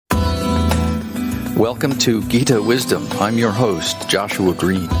Welcome to Gita Wisdom. I'm your host, Joshua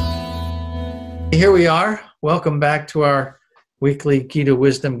Green. Here we are. Welcome back to our weekly Gita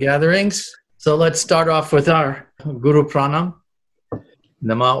Wisdom gatherings. So let's start off with our Guru Pranam.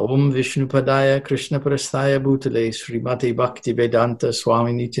 Nama Om Vishnupadaya Krishna Prasthaya Bhutale Srimati Bhakti Vedanta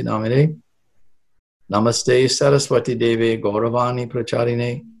Swami Niti Namine Namaste Saraswati Deve Gauravani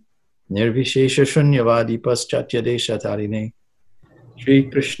Pracharine Nirvishesha Shunyavadi Paschatya Deshatarine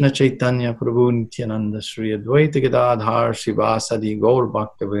Shri Krishna Chaitanya Prabhu Nityananda Shri Advaita Gadadhar Srivasadi Gaur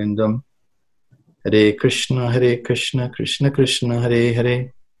Bhakta Vrindam Hare Krishna Krishna Krishna Hare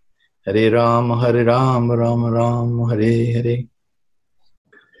Hare Hare Ram Ram Ram Hare Hare.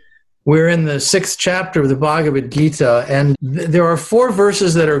 We're in the 6th chapter of the Bhagavad Gita, and there are 4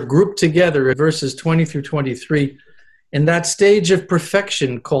 verses that are grouped together, verses 20 through 23, in that stage of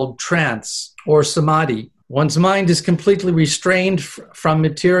perfection called trance or samadhi. One's mind is completely restrained from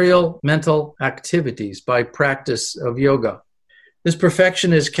material mental activities by practice of yoga. This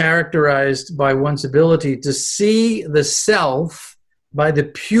perfection is characterized by one's ability to see the self by the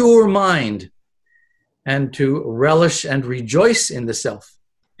pure mind and to relish and rejoice in the self.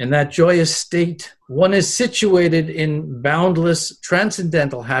 In that joyous state, one is situated in boundless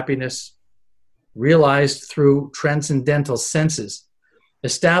transcendental happiness, realized through transcendental senses.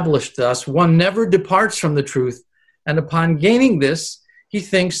 Established thus, one never departs from the truth, and upon gaining this, he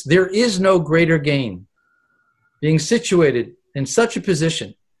thinks there is no greater gain. Being situated in such a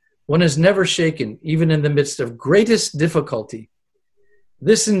position, one is never shaken, even in the midst of greatest difficulty.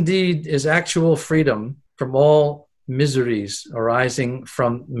 This indeed is actual freedom from all miseries arising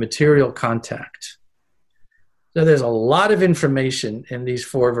from material contact. So there's a lot of information in these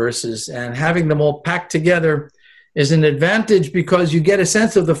 4 verses, and having them all packed together is an advantage because you get a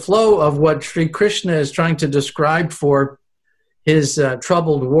sense of the flow of what Sri Krishna is trying to describe for his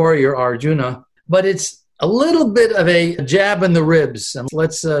troubled warrior Arjuna. But it's a little bit of a jab in the ribs. And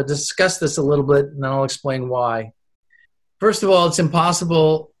let's discuss this a little bit, and then I'll explain why. First of all, it's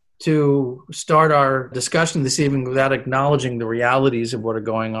impossible to start our discussion this evening without acknowledging the realities of what are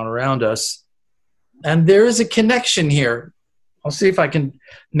going on around us. And there is a connection here. I'll see if I can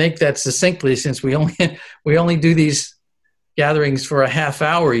make that succinctly, since we only do these gatherings for a half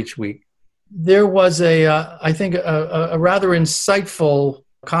hour each week. There was I think a rather insightful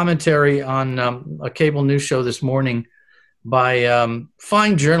commentary on a cable news show this morning by a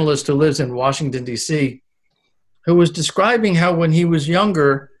fine journalist who lives in Washington, D.C., who was describing how when he was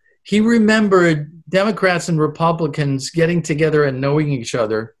younger, he remembered Democrats and Republicans getting together and knowing each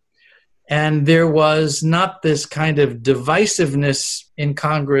other. And there was not this kind of divisiveness in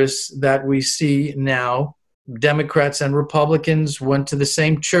Congress that we see now. Democrats and Republicans went to the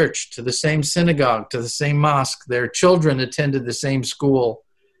same church, to the same synagogue, to the same mosque. Their children attended the same school.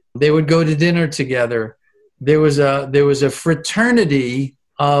 They would go to dinner together. There was a fraternity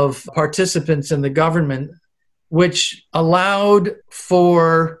of participants in the government which allowed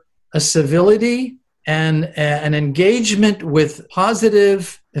for a civility and an engagement with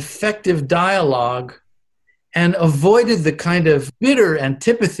positive, effective dialogue, and avoided the kind of bitter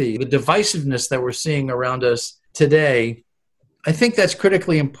antipathy, the divisiveness that we're seeing around us today. I think that's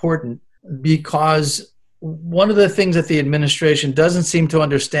critically important because one of the things that the administration doesn't seem to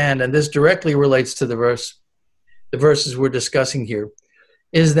understand, and this directly relates to the verses we're discussing here,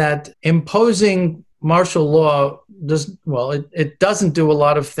 is that imposing martial law it doesn't do a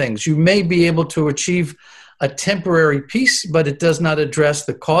lot of things. You may be able to achieve a temporary peace, but it does not address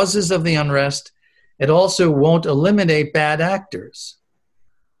the causes of the unrest. It also won't eliminate bad actors.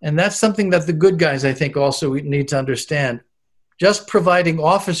 And that's something that the good guys, I think, also need to understand. Just providing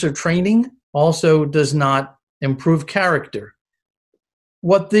officer training also does not improve character.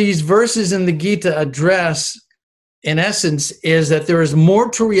 What these verses in the Gita address, in essence, is that there is more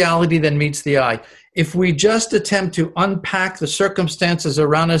to reality than meets the eye. If we just attempt to unpack the circumstances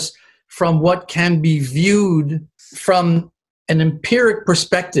around us from what can be viewed from an empiric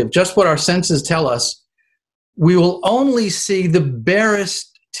perspective, just what our senses tell us, we will only see the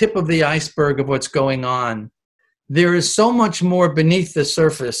barest tip of the iceberg of what's going on. There is so much more beneath the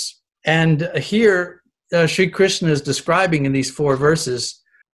surface. And here, Sri Krishna is describing in these 4 verses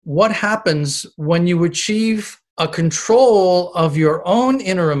what happens when you achieve a control of your own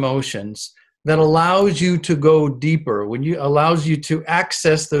inner emotions that allows you to go deeper, allows you to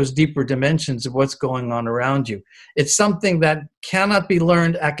access those deeper dimensions of what's going on around you. It's something that cannot be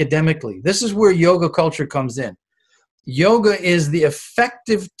learned academically. This is where yoga culture comes in. Yoga is the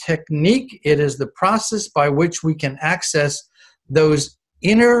effective technique. It is the process by which we can access those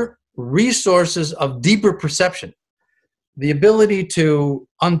inner resources of deeper perception. The ability to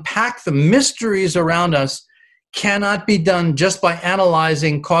unpack the mysteries around us cannot be done just by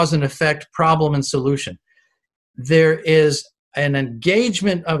analyzing cause and effect, problem and solution. There is an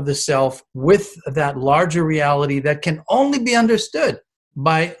engagement of the self with that larger reality that can only be understood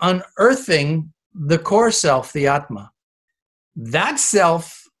by unearthing the core self, the Atma. That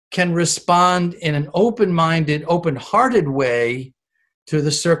self can respond in an open-minded, open-hearted way to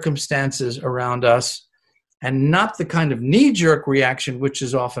the circumstances around us, and not the kind of knee-jerk reaction, which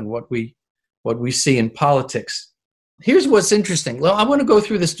is often what we see in politics. Here's what's interesting. Well, I want to go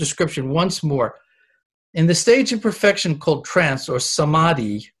through this description once more. In the stage of perfection called trance or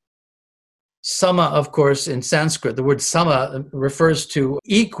samadhi, sama, of course, in Sanskrit, the word sama refers to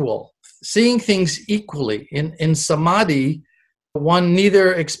equal, seeing things equally. In samadhi, one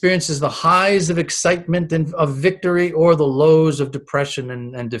neither experiences the highs of excitement and of victory or the lows of depression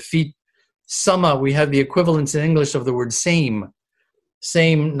and defeat. Sama, we have the equivalence in English of the word same.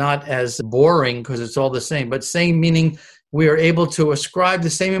 Same not as boring because it's all the same, but same meaning we are able to ascribe the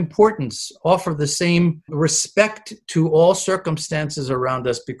same importance, offer the same respect to all circumstances around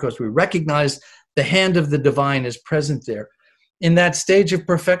us because we recognize the hand of the divine is present there. In that stage of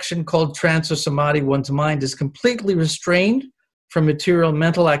perfection called trance or samadhi, one's mind is completely restrained from material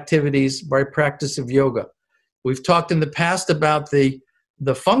mental activities by practice of yoga. We've talked in the past about the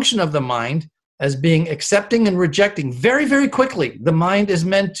function of the mind as being accepting and rejecting very, very quickly. The mind is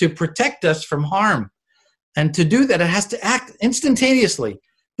meant to protect us from harm. And to do that, it has to act instantaneously.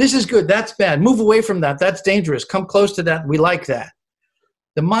 This is good, that's bad. Move away from that, that's dangerous. Come close to that, we like that.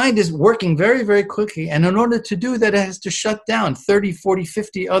 The mind is working very, very quickly. And in order to do that, it has to shut down 30, 40,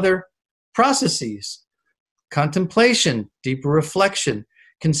 50 other processes. Contemplation, deeper reflection,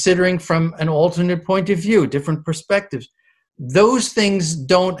 considering from an alternate point of view, different perspectives. Those things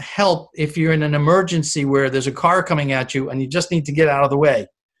don't help if you're in an emergency where there's a car coming at you and you just need to get out of the way.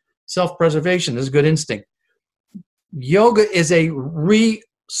 Self-preservation is a good instinct. Yoga is a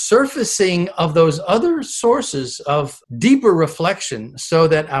resurfacing of those other sources of deeper reflection so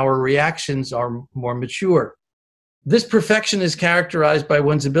that our reactions are more mature. This perfection is characterized by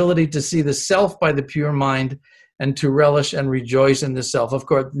one's ability to see the self by the pure mind and to relish and rejoice in the self. Of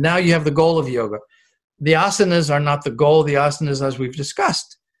course, now you have the goal of yoga. The asanas are not the goal. The asanas, as we've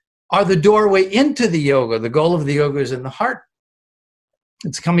discussed, are the doorway into the yoga. The goal of the yoga is in the heart.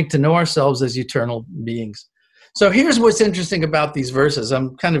 It's coming to know ourselves as eternal beings. So here's what's interesting about these verses.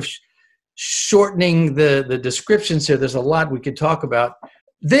 I'm kind of shortening the descriptions here. There's a lot we could talk about.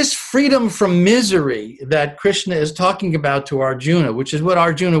 This freedom from misery that Krishna is talking about to Arjuna, which is what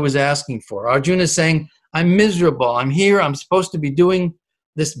Arjuna was asking for. Arjuna is saying, I'm miserable. I'm here. I'm supposed to be doing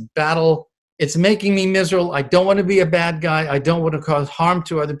this battle. It's making me miserable. I don't want to be a bad guy. I don't want to cause harm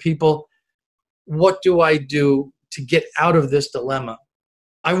to other people. What do I do to get out of this dilemma?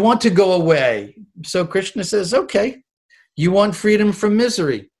 I want to go away. So Krishna says, okay, you want freedom from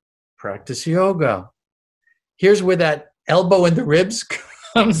misery. Practice yoga. Here's where that elbow in the ribs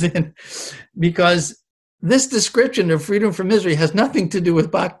comes in, because this description of freedom from misery has nothing to do with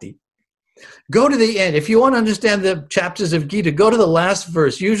bhakti. Go to the end. If you want to understand the chapters of Gita, go to the last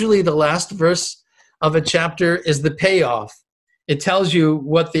verse. Usually the last verse of a chapter is the payoff. It tells you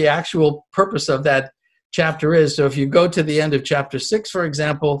what the actual purpose of that chapter is. So if you go to the end of chapter 6, for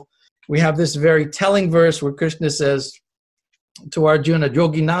example, we have this very telling verse where Krishna says to Arjuna,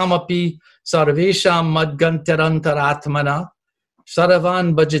 Yoginamapi sarvesham madgantarantaratmana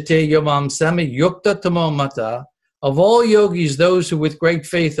saravan bhajate yamam sami yukta tamo mata. Of all yogis, those who with great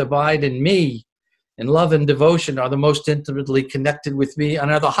faith abide in me, in love and devotion, are the most intimately connected with me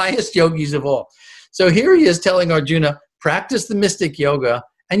and are the highest yogis of all. So here he is telling Arjuna, practice the mystic yoga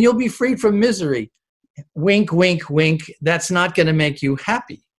and you'll be freed from misery. Wink, wink, wink. That's not going to make you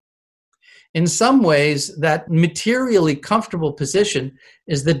happy. In some ways, that materially comfortable position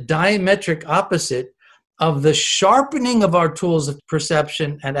is the diametric opposite of the sharpening of our tools of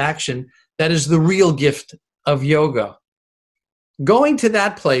perception and action that is the real gift of yoga. Going to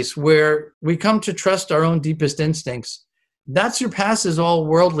that place where we come to trust our own deepest instincts, that surpasses all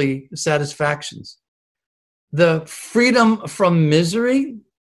worldly satisfactions. The freedom from misery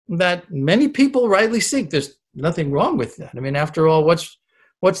that many people rightly seek, there's nothing wrong with that. I mean, after all,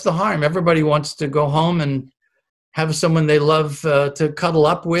 what's the harm? Everybody wants to go home and have someone they love to cuddle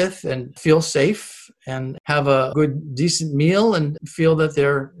up with and feel safe and have a good, decent meal and feel that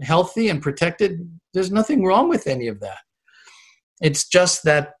they're healthy and protected. There's nothing wrong with any of that. It's just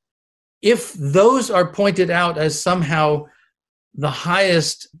that if those are pointed out as somehow the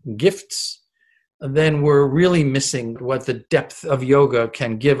highest gifts, then we're really missing what the depth of yoga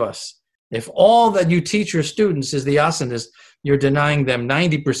can give us. If all that you teach your students is the asanas, you're denying them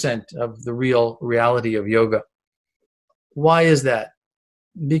 90% of the real reality of yoga. Why is that?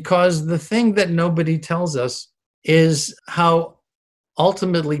 Because the thing that nobody tells us is how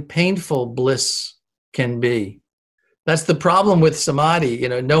ultimately painful bliss can be. That's the problem with samadhi.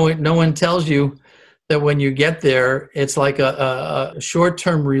 No one tells you that when you get there, it's like a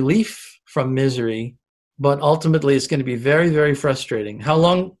short-term relief from misery, but ultimately it's going to be very, very frustrating. How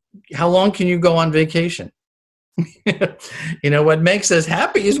long can you go on vacation? What makes us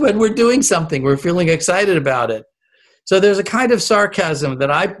happy is when we're doing something, we're feeling excited about it. So there's a kind of sarcasm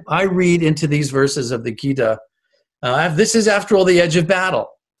that I read into these verses of the Gita. This is, after all, the edge of battle.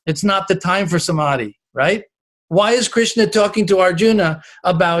 It's not the time for samadhi, right? Why is Krishna talking to Arjuna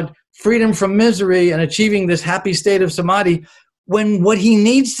about freedom from misery and achieving this happy state of samadhi when what he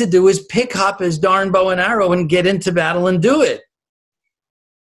needs to do is pick up his darn bow and arrow and get into battle and do it?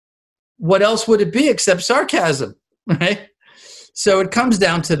 What else would it be except sarcasm, right? So it comes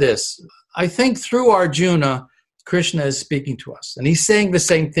down to this. I think through Arjuna, Krishna is speaking to us, and he's saying the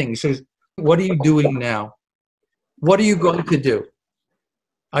same thing. He says, what are you doing now? What are you going to do?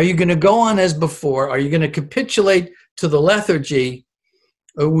 Are you going to go on as before? Are you going to capitulate to the lethargy?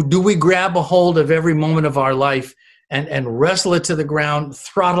 Or do we grab a hold of every moment of our life and wrestle it to the ground,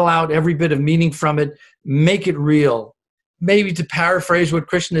 throttle out every bit of meaning from it, make it real? Maybe to paraphrase what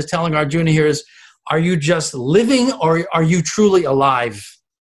Krishna is telling Arjuna here is, are you just living or are you truly alive?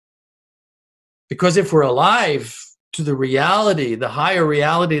 Because if we're alive to the reality, the higher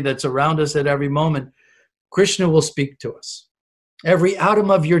reality that's around us at every moment, Krishna will speak to us. Every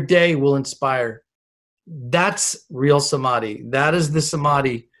atom of your day will inspire. That's real samadhi. That is the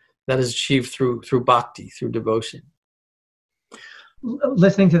samadhi that is achieved through bhakti, through devotion.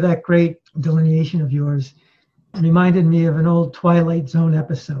 Listening to that great delineation of yours reminded me of an old Twilight Zone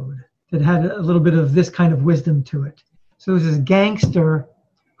episode that had a little bit of this kind of wisdom to it. So there was this gangster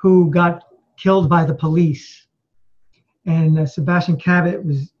who got killed by the police. And Sebastian Cabot,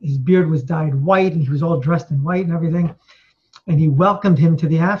 his beard was dyed white, and he was all dressed in white and everything. And he welcomed him to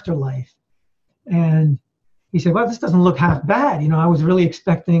the afterlife. And he said, well, this doesn't look half bad. I was really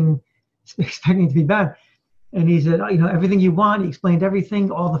expecting it to be bad. And he said, everything you want. He explained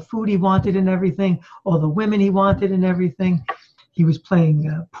everything, all the food he wanted and everything, all the women he wanted and everything. He was playing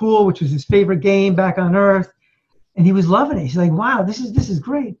pool, which was his favorite game back on Earth. And he was loving it. He's like, wow, this is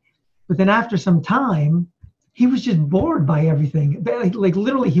great. But then after some time, he was just bored by everything. Like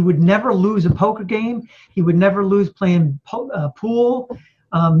literally, he would never lose a poker game. He would never lose playing pool.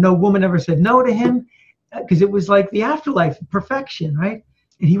 No woman ever said no to him because it was like the afterlife, perfection, right?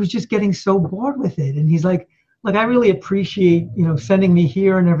 And he was just getting so bored with it. And he's like, I really appreciate, sending me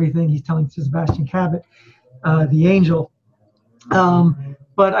here and everything. He's telling Sebastian Cabot, the angel.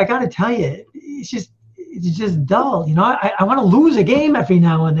 But I got to tell you, it's just dull. I want to lose a game every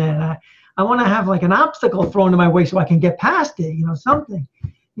now and then. I want to have like an obstacle thrown in my way so I can get past it, something.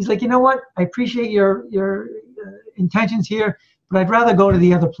 He's like, you know what? I appreciate your intentions here, but I'd rather go to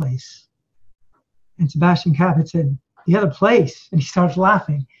the other place. And Sebastian Cabot said, the other place? And he starts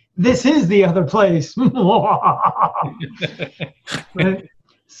laughing. This is the other place. Right?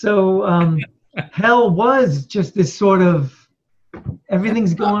 So hell was just this sort of,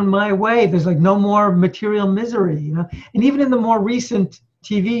 everything's going my way. There's like no more material misery, And even in the more recent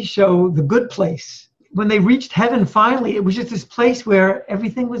TV show, The Good Place, when they reached heaven finally, it was just this place where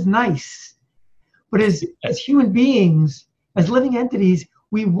everything was nice. But as human beings, as living entities,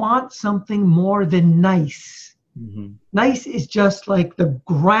 we want something more than nice. Mm-hmm. Nice is just like the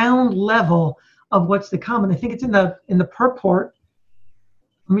ground level of what's to come. And I think it's in the purport.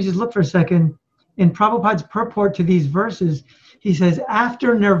 Let me just look for a second. In Prabhupada's purport to these verses, he says,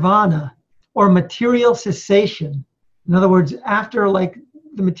 after nirvana or material cessation, in other words, after like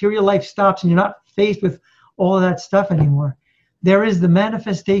the material life stops and you're not faced with all of that stuff anymore, there is the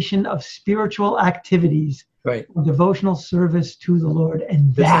manifestation of spiritual activities, right? Devotional service to the Lord.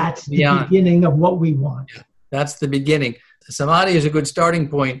 And that's the beginning of what we want. Yeah, that's the beginning. Samadhi is a good starting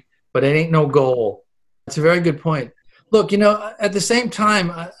point, but it ain't no goal. That's a very good point. Look, at the same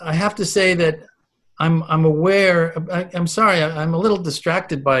time, I have to say that I'm aware, I'm sorry, I'm a little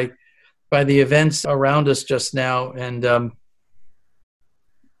distracted by the events around us just now. And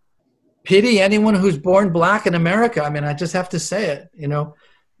pity anyone who's born black in America. I mean, I just have to say it,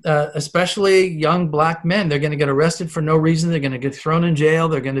 especially young black men. They're going to get arrested for no reason. They're going to get thrown in jail.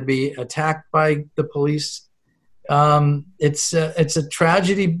 They're going to be attacked by the police. It's a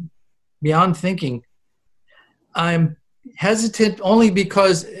tragedy beyond thinking. I'm hesitant only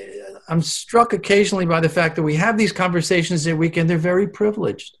because I'm struck occasionally by the fact that we have these conversations every week and they're very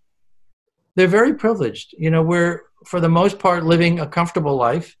privileged. they're very privileged. We're, for the most part, living a comfortable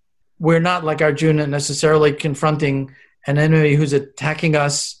life. We're not, like Arjuna, necessarily confronting an enemy who's attacking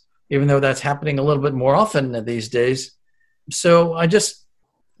us, even though that's happening a little bit more often these days. So I just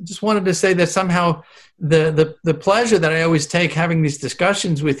wanted to say that somehow the pleasure that I always take having these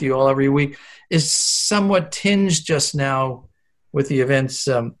discussions with you all every week is somewhat tinged just now with the events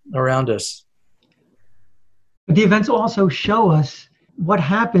around us. But the events also show us what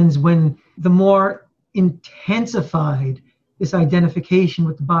happens when the more intensified this identification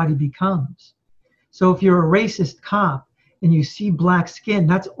with the body becomes. So if you're a racist cop and you see black skin,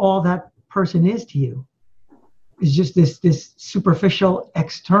 that's all that person is to you. It's just this superficial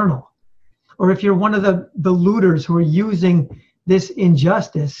external. Or if you're one of the looters who are using this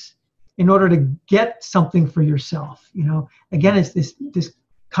injustice in order to get something for yourself, again, it's this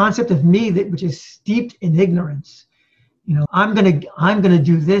concept of me which is steeped in ignorance. I'm gonna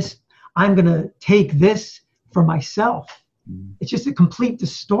do this. I'm gonna take this for myself. It's just a complete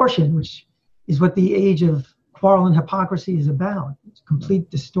distortion, which is what the age of quarrel and hypocrisy is about. It's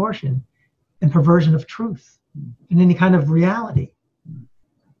complete distortion and perversion of truth and any kind of reality.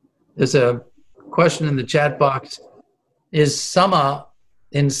 There's a question in the chat box. Is sama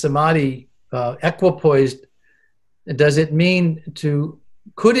in samadhi equipoised?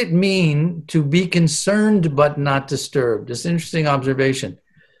 Could it mean to be concerned but not disturbed? It's an interesting observation.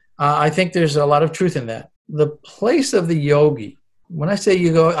 I think there's a lot of truth in that. The place of the yogi, when I say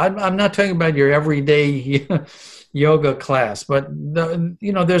yoga, I'm not talking about your everyday yoga class, but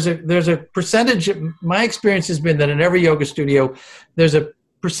there's a percentage. My experience has been that in every yoga studio, there's a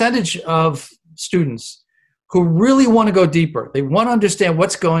percentage of students who really want to go deeper. They want to understand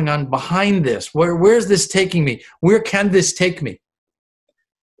what's going on behind this. Where's this taking me? Where can this take me?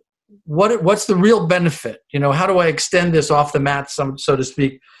 What's the real benefit? How do I extend this off the mat, so to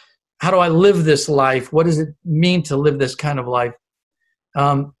speak? How do I live this life? What does it mean to live this kind of life?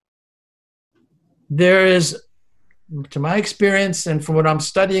 There is, to my experience and from what I'm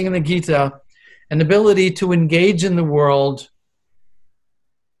studying in the Gita, an ability to engage in the world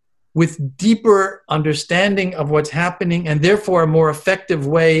with deeper understanding of what's happening and therefore a more effective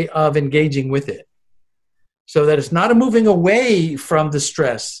way of engaging with it. So that it's not a moving away from the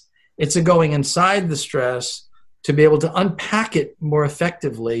stress. It's a going inside the stress to be able to unpack it more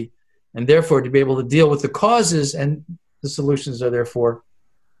effectively and therefore to be able to deal with the causes, and the solutions are therefore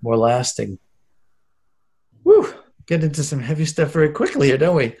more lasting. Woo! Get into some heavy stuff very quickly here,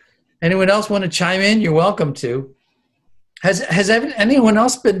 don't we? Anyone else want to chime in? You're welcome to. Has anyone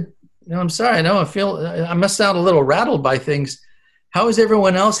else been, I'm sorry, I know I must sound a little rattled by things. How is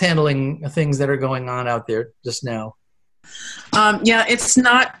everyone else handling things that are going on out there just now? It's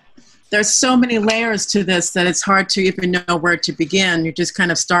not, there's so many layers to this that it's hard to even know where to begin. You just kind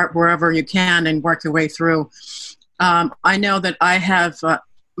of start wherever you can and work your way through. I know that I have,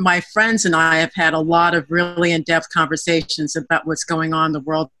 my friends and I have had a lot of really in-depth conversations about what's going on in the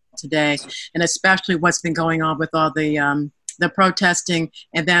world today, and especially what's been going on with all the protesting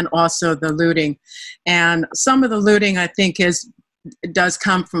and then also the looting. And some of the looting, I think, does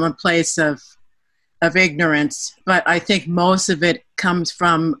come from a place of ignorance, but I think most of it comes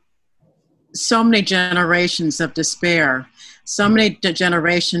from so many generations of despair, so many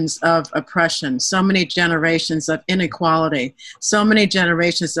generations of oppression, so many generations of inequality, so many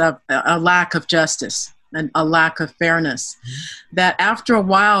generations of a lack of justice and a lack of fairness, that after a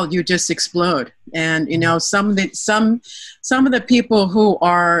while you just explode. And some of the people who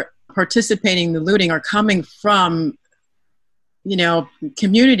are participating in the looting are coming from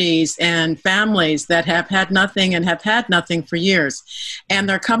communities and families that have had nothing and have had nothing for years. And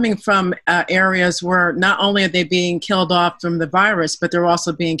they're coming from areas where not only are they being killed off from the virus, but they're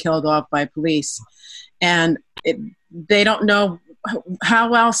also being killed off by police. And they don't know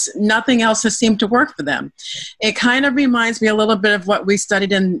how else, nothing else has seemed to work for them. It kind of reminds me a little bit of what we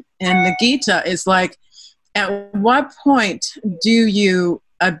studied in the Gita, is like, at what point do you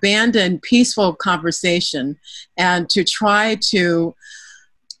abandon peaceful conversation and to try to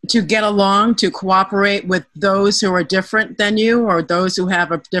get along, to cooperate with those who are different than you or those who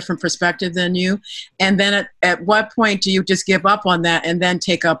have a different perspective than you? And then at what point do you just give up on that and then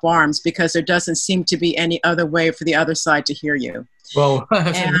take up arms, because there doesn't seem to be any other way for the other side to hear you? Well,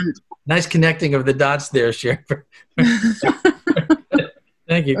 nice connecting of the dots there, Sharon.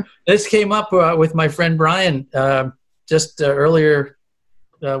 Thank you. This came up with my friend Brian just earlier.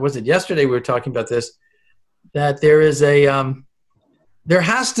 Was it yesterday we were talking about this, that there is there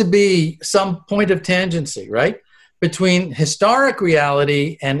has to be some point of tangency, right, between historic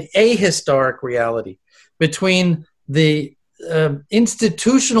reality and ahistoric reality, between the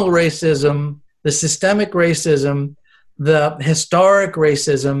institutional racism, the systemic racism, the historic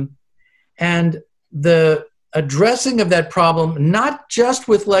racism, and the addressing of that problem, not just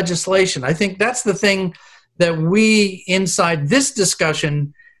with legislation. I think that's the thing that we, inside this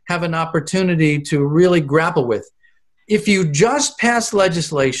discussion, have an opportunity to really grapple with. If you just pass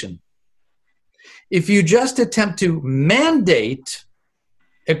legislation, if you just attempt to mandate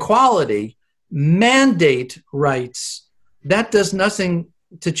equality, mandate rights, that does nothing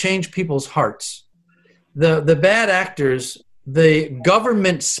to change people's hearts. The bad actors, the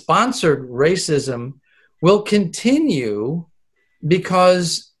government-sponsored racism will continue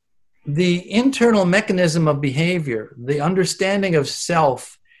because the internal mechanism of behavior, the understanding of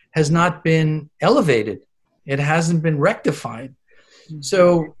self, has not been elevated. It hasn't been rectified.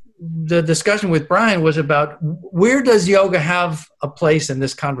 So the discussion with Brian was about, where does yoga have a place in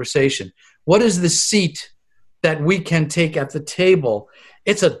this conversation? What is the seat that we can take at the table?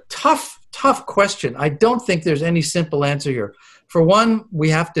 It's a tough question. I don't think there's any simple answer here. For one, we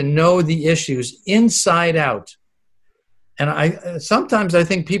have to know the issues inside out. And sometimes I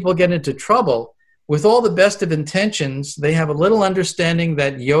think people get into trouble. With all the best of intentions, they have a little understanding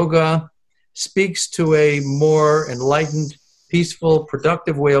that yoga speaks to a more enlightened, peaceful,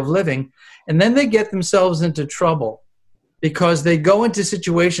 productive way of living. And then they get themselves into trouble because they go into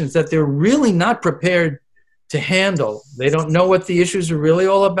situations that they're really not prepared to handle. They don't know what the issues are really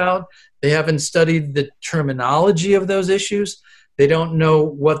all about. They haven't studied the terminology of those issues. They don't know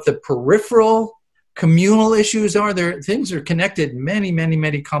what the peripheral communal issues are. Things are connected in many, many,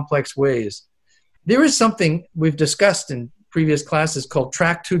 many complex ways. There is something we've discussed in previous classes called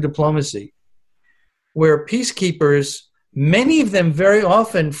Track 2 diplomacy, where peacekeepers, many of them very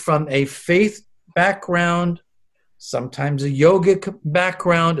often from a faith background, sometimes a yogic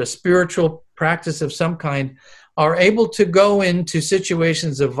background, a spiritual practice of some kind, are able to go into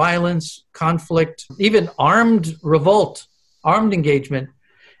situations of violence, conflict, even armed revolt, armed engagement,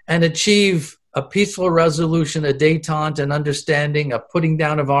 and achieve a peaceful resolution, a détente, an understanding, a putting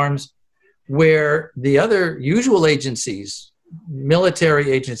down of arms, where the other usual agencies,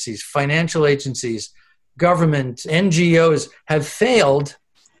 military agencies, financial agencies, government, NGOs have failed.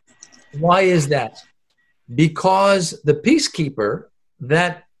 Why is that? Because the peacekeeper,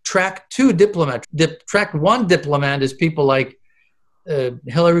 that track 2 diplomat, track 1 diplomat is people like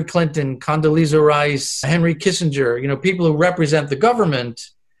Hillary Clinton, Condoleezza Rice, Henry Kissinger, people who represent the government,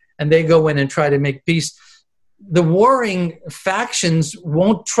 and they go in and try to make peace. The warring factions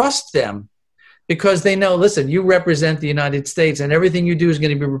won't trust them because they know, listen, you represent the United States and everything you do is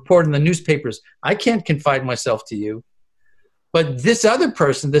going to be reported in the newspapers. I can't confide myself to you. But this other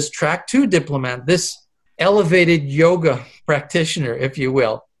person, this track 2 diplomat, this elevated yoga practitioner, if you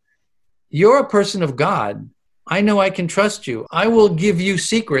will, you're a person of God. I know I can trust you. I will give you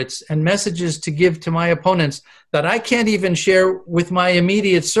secrets and messages to give to my opponents that I can't even share with my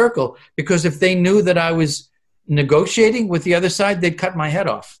immediate circle, because if they knew that I was negotiating with the other side, they'd cut my head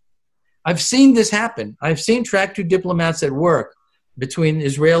off. I've seen this happen. I've seen track 2 diplomats at work between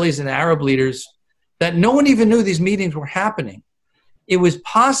Israelis and Arab leaders that no one even knew these meetings were happening. It was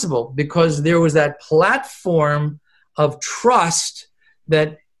possible because there was that platform of trust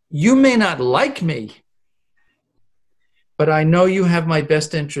that you may not like me, but I know you have my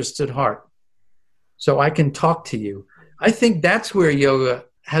best interests at heart, so I can talk to you. I think that's where yoga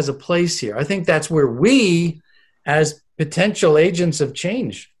has a place here. I think that's where we, as potential agents of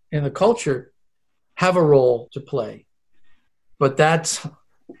change in the culture, have a role to play. But that's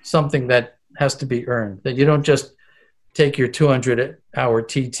something that has to be earned, that you don't just take your 200-hour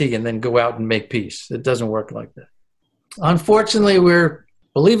TT and then go out and make peace. It doesn't work like that. Unfortunately,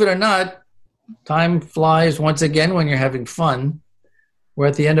 believe it or not, time flies once again when you're having fun. We're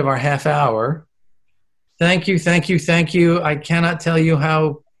at the end of our half hour. Thank you, thank you, thank you. I cannot tell you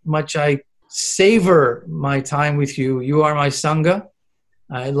how much I savor my time with you. You are my Sangha.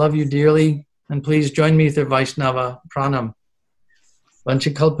 I love you dearly. And please join me with the Vaishnava Pranam.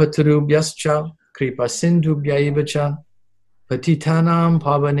 Vanchakalpatarubhyascha kripa sindhubhyaivacha patitanam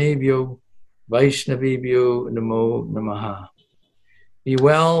pavanebhyo vaishnavibhyo namo namaha. Be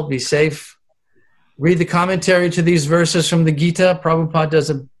well, be safe. Read the commentary to these verses from the Gita. Prabhupada does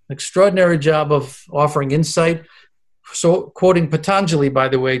an extraordinary job of offering insight. So, quoting Patanjali, by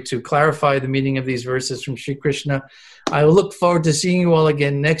the way, to clarify the meaning of these verses from Sri Krishna. I look forward to seeing you all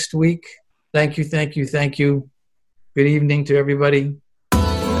again next week. Thank you, thank you, thank you. Good evening to everybody.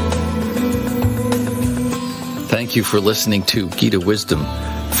 Thank you for listening to Gita Wisdom.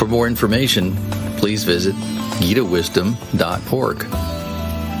 For more information, please visit gitawisdom.org.